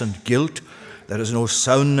sinfulness and guilt. There is no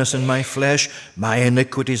soundness in my flesh. My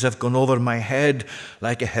iniquities have gone over my head.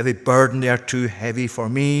 Like a heavy burden, they are too heavy for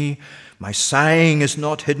me. My sighing is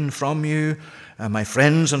not hidden from you. My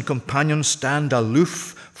friends and companions stand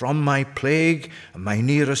aloof from my plague, and my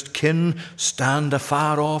nearest kin stand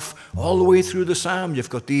afar off. All the way through the psalm, you've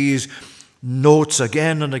got these notes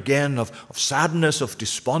again and again of sadness, of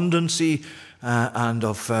despondency, and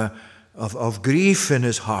of grief in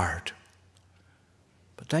his heart.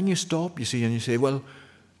 But then you stop, you see, and you say, well,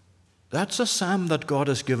 that's a psalm that God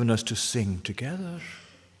has given us to sing together.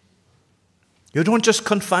 You don't just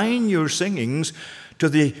confine your singings to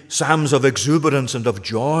the psalms of exuberance and of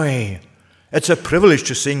joy. It's a privilege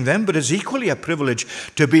to sing them, but it's equally a privilege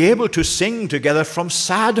to be able to sing together from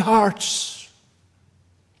sad hearts,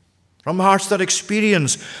 from hearts that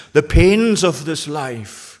experience the pains of this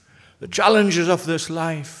life, the challenges of this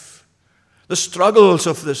life, the struggles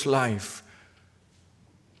of this life,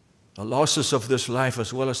 the losses of this life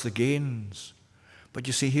as well as the gains. But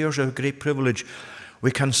you see, here's our great privilege.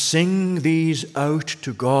 We can sing these out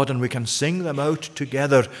to God, and we can sing them out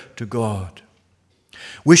together to God.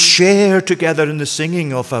 We share together in the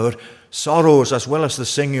singing of our sorrows as well as the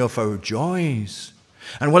singing of our joys.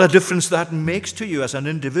 And what a difference that makes to you as an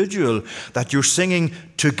individual, that you're singing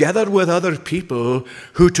together with other people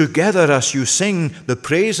who together, as you sing the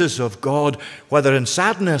praises of God, whether in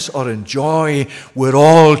sadness or in joy, we're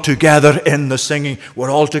all together in the singing. We're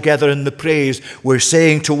all together in the praise. We're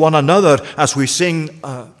saying to one another as we sing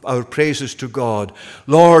our praises to God,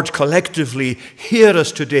 Lord, collectively, hear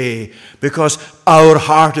us today, because our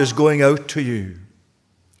heart is going out to you.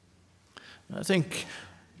 I think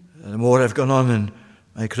the more I've gone on in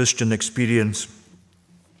my Christian experience,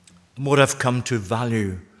 the more I've come to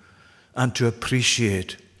value and to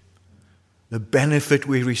appreciate the benefit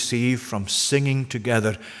we receive from singing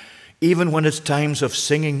together, even when it's times of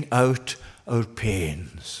singing out our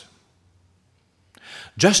pains.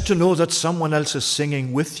 Just to know that someone else is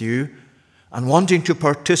singing with you and wanting to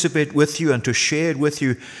participate with you and to share with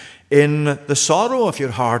you in the sorrow of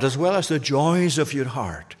your heart as well as the joys of your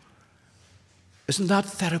heart. Isn't that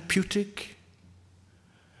therapeutic?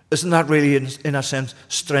 Isn't that really, in a sense,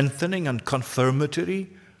 strengthening and confirmatory?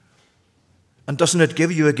 And doesn't it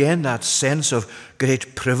give you again that sense of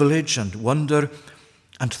great privilege and wonder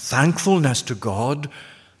and thankfulness to God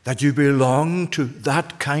that you belong to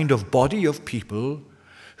that kind of body of people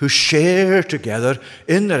who share together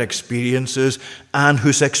in their experiences and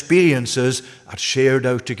whose experiences are shared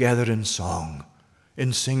out together in song,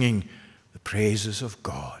 in singing the praises of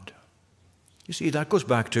God? You see, that goes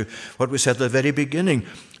back to what we said at the very beginning,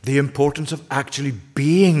 the importance of actually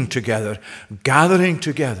being together, gathering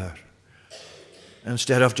together,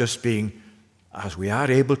 instead of just being, as we are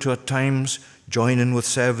able to at times, join in with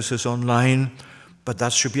services online. But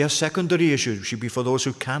that should be a secondary issue. It should be for those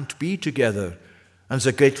who can't be together. And it's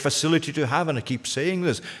a great facility to have, and I keep saying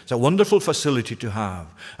this. It's a wonderful facility to have.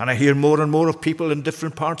 And I hear more and more of people in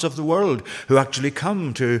different parts of the world who actually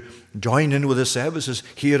come to join in with the services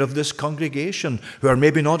here of this congregation, who are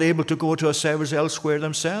maybe not able to go to a service elsewhere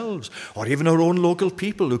themselves, or even our own local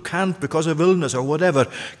people who can't, because of illness or whatever,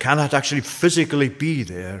 cannot actually physically be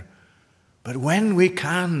there. But when we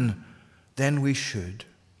can, then we should.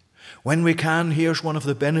 When we can, here's one of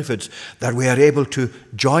the benefits, that we are able to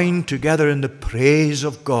join together in the praise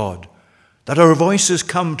of God, that our voices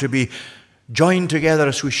come to be joined together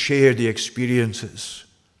as we share the experiences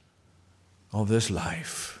of this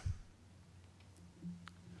life.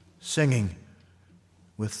 Singing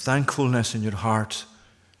with thankfulness in your heart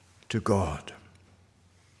to God.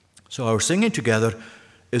 So our singing together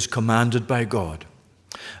is commanded by God.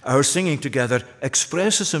 Our singing together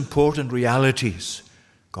expresses important realities,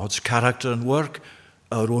 God's character and work,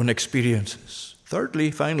 our own experiences.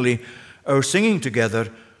 Thirdly, finally, our singing together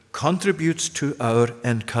contributes to our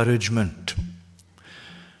encouragement.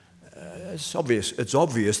 It's obvious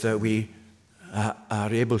that we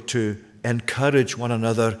are able to encourage one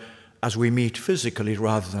another as we meet physically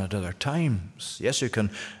rather than at other times. Yes, you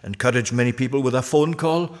can encourage many people with a phone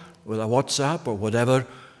call, with a WhatsApp or whatever,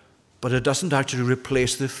 but it doesn't actually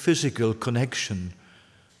replace the physical connection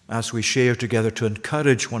as we share together to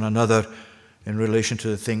encourage one another in relation to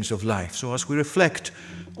the things of life. So as we reflect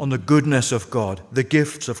on the goodness of God, the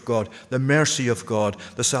gifts of God, the mercy of God,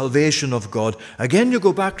 the salvation of God, again you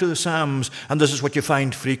go back to the Psalms, and this is what you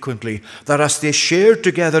find frequently, that as they shared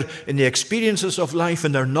together in the experiences of life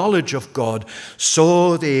and their knowledge of God,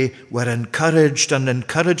 so they were encouraged and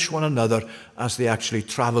encouraged one another as they actually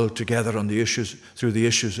traveled together on the issues, through the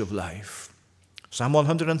issues of life. Psalm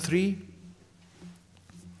 103.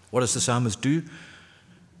 What does the psalmist do?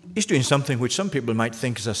 He's doing something which some people might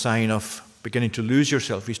think is a sign of beginning to lose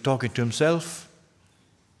yourself. He's talking to himself.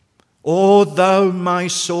 O thou my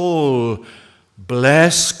soul,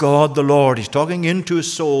 bless God the Lord. He's talking into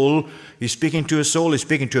his soul. He's speaking to his soul. He's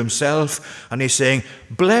speaking to himself. And he's saying,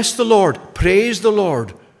 bless the Lord, praise the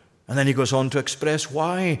Lord. And then he goes on to express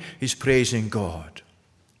why he's praising God.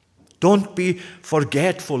 Don't be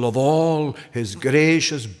forgetful of all his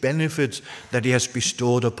gracious benefits that he has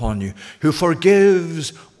bestowed upon you, who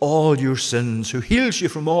forgives all your sins, who heals you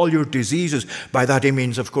from all your diseases. By that he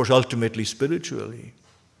means, of course, ultimately spiritually.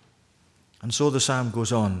 And so the psalm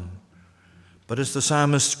goes on. But it's the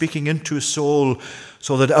psalmist speaking into his soul,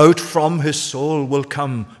 so that out from his soul will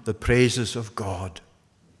come the praises of God.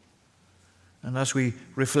 And as we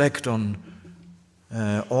reflect on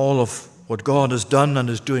all of what God has done and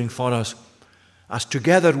is doing for us, as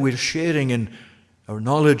together we're sharing in our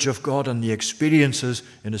knowledge of God and the experiences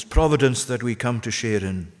in his providence that we come to share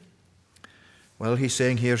in. Well, he's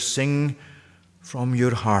saying here, sing from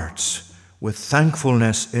your hearts, with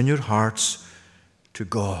thankfulness in your hearts to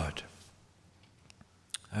God.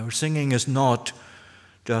 Our singing is not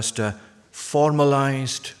just a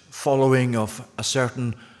formalized following of a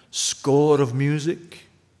certain score of music.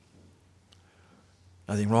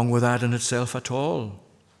 Nothing wrong with that in itself at all.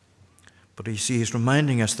 But you see, he's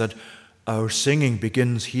reminding us that our singing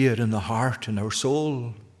begins here in the heart, in our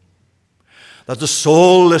soul. That the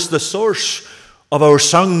soul is the source of our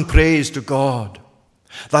sung praise to God.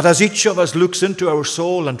 That as each of us looks into our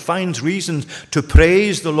soul and finds reasons to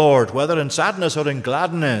praise the Lord, whether in sadness or in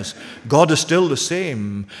gladness, God is still the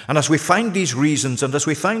same. And as we find these reasons and as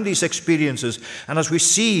we find these experiences and as we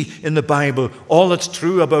see in the Bible all that's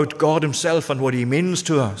true about God himself and what he means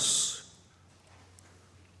to us,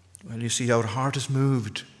 well, you see, our heart is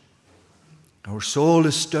moved. Our soul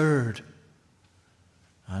is stirred.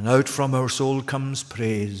 And out from our soul comes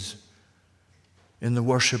praise in the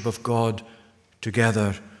worship of God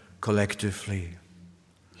together collectively.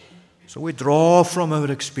 So we draw from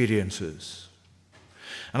our experiences.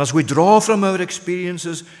 And as we draw from our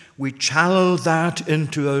experiences, we channel that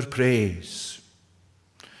into our praise.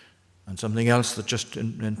 And something else that just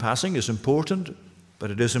in passing is important, but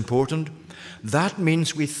it is important, that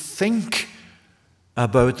means we think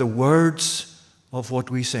about the words of what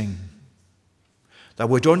we sing. That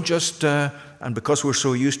we don't just, and because we're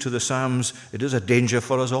so used to the Psalms, it is a danger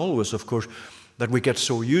for us always, of course, that we get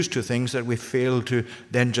so used to things that we fail to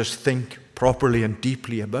then just think properly and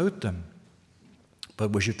deeply about them.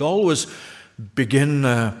 But we should always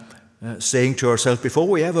begin saying to ourselves, before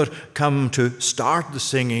we ever come to start the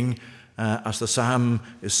singing, as the psalm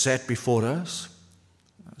is set before us.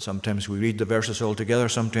 Sometimes we read the verses all together,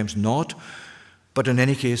 sometimes not. But in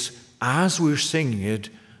any case, as we're singing it,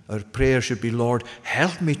 our prayer should be, Lord,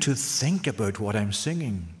 help me to think about what I'm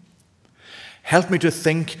singing. Help me to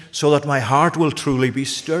think so that my heart will truly be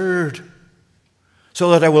stirred,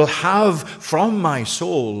 so that I will have from my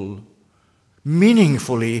soul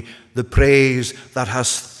meaningfully the praise that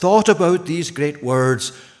has thought about these great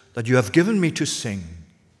words that you have given me to sing,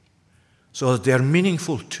 so that they are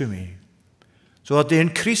meaningful to me, so that they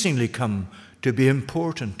increasingly come to be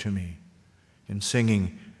important to me in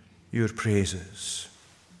singing your praises.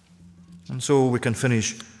 And so we can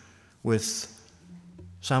finish with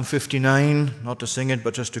Psalm 59, not to sing it,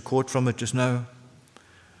 but just to quote from it just now.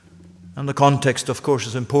 And the context, of course,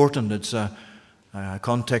 is important. It's a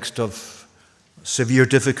context of severe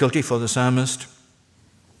difficulty for the psalmist.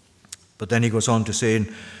 But then he goes on to say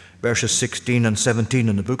in verses 16 and 17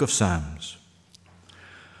 in the book of Psalms,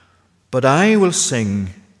 "But I will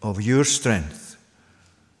sing of your strength.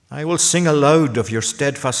 I will sing aloud of your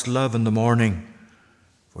steadfast love in the morning.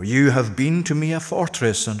 For you have been to me a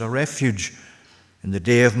fortress and a refuge in the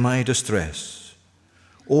day of my distress.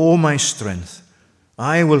 O my strength,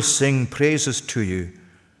 I will sing praises to you.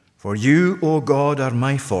 For you, O God, are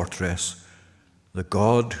my fortress, the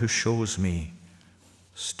God who shows me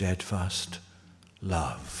steadfast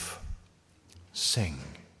love." Sing.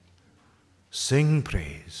 Sing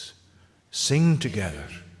praise. Sing together.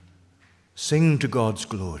 Sing to God's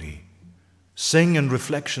glory. Sing in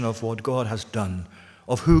reflection of what God has done,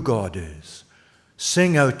 of who God is.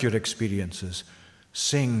 Sing out your experiences.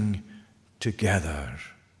 Sing together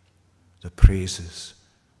the praises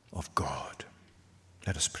of God.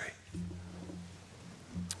 Let us pray.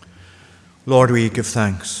 Lord, we give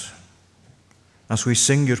thanks as we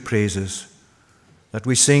sing your praises, that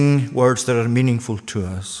we sing words that are meaningful to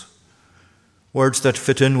us, words that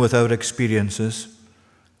fit in with our experiences,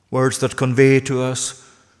 words that convey to us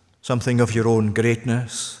something of your own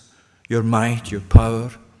greatness, your might, your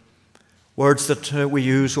power, words that we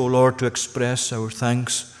use, O Lord, to express our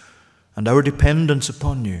thanks and our dependence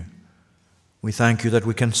upon you. We thank you that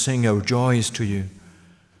we can sing our joys to you,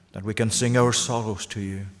 that we can sing our sorrows to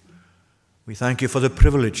you. We thank you for the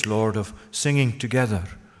privilege, Lord, of singing together,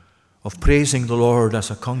 of praising the Lord as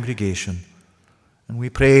a congregation. And we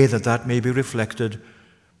pray that that may be reflected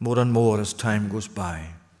more and more as time goes by.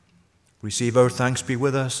 Receive our thanks, be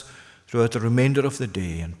with us, throughout the remainder of the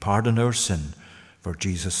day and pardon our sin for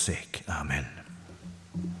Jesus' sake. Amen.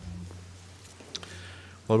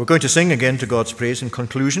 Well, we're going to sing again to God's praise in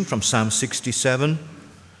conclusion from Psalm 67.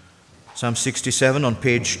 Psalm 67 on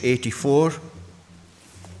page 84.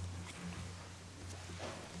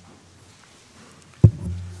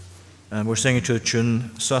 And we're singing to the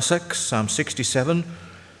tune Sussex, Psalm 67.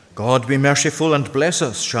 God be merciful and bless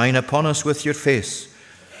us, shine upon us with your face,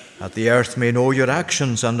 that the earth may know your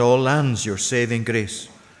actions and all lands your saving grace.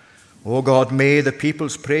 O God, may the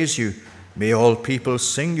peoples praise you, may all peoples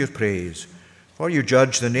sing your praise. For you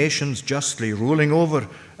judge the nations justly, ruling over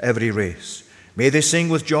every race. May they sing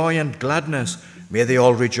with joy and gladness, may they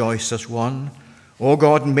all rejoice as one. O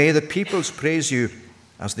God, may the peoples praise you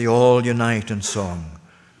as they all unite in song.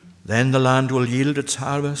 Then the land will yield its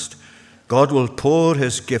harvest, God will pour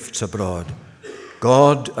his gifts abroad.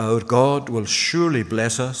 God, our God, will surely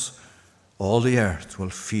bless us, all the earth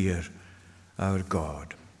will fear our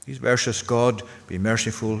God. These verses, God be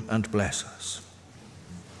merciful and bless us.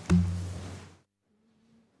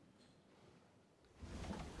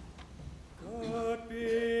 God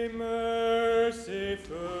be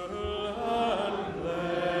merciful and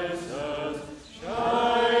bless us.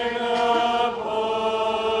 Shine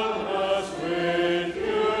upon us with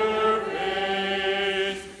your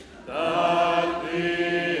face, that the earth may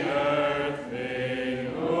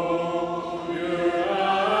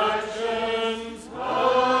know your actions and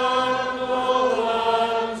all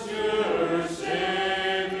lands your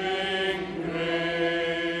saving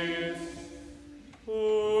grace.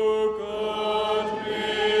 O God,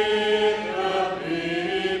 may the peoples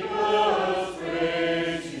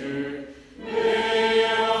praise you. May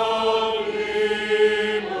all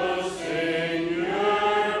peoples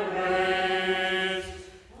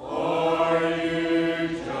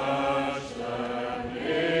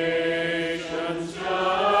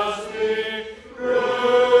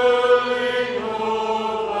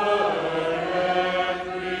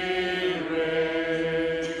sing your praise. For you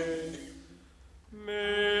judge the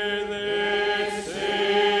nations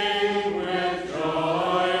justly, ruling over every race. May they sing with joy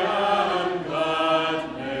and gladness.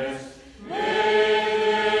 May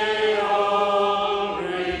they all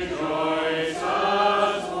rejoice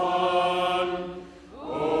as one.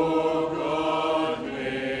 O God,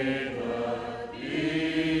 may the peoples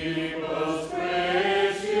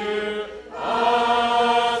praise you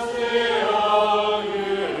as they all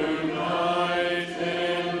unite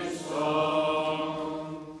in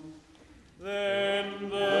song. Then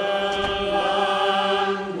the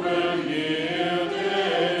land will yield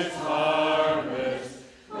its harvest.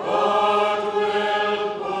 God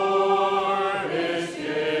will pour his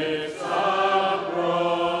gifts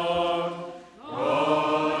abroad.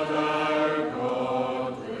 God, our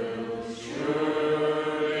God, will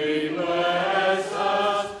surely bless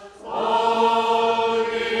us. All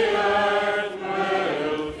the earth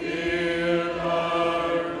will fear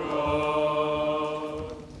our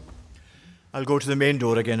God. I'll go to the main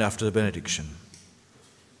door again after the benediction.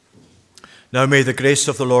 Now may the grace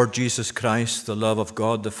of the Lord Jesus Christ, the love of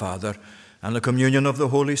God the Father, and the communion of the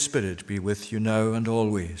Holy Spirit be with you now and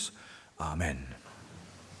always. Amen.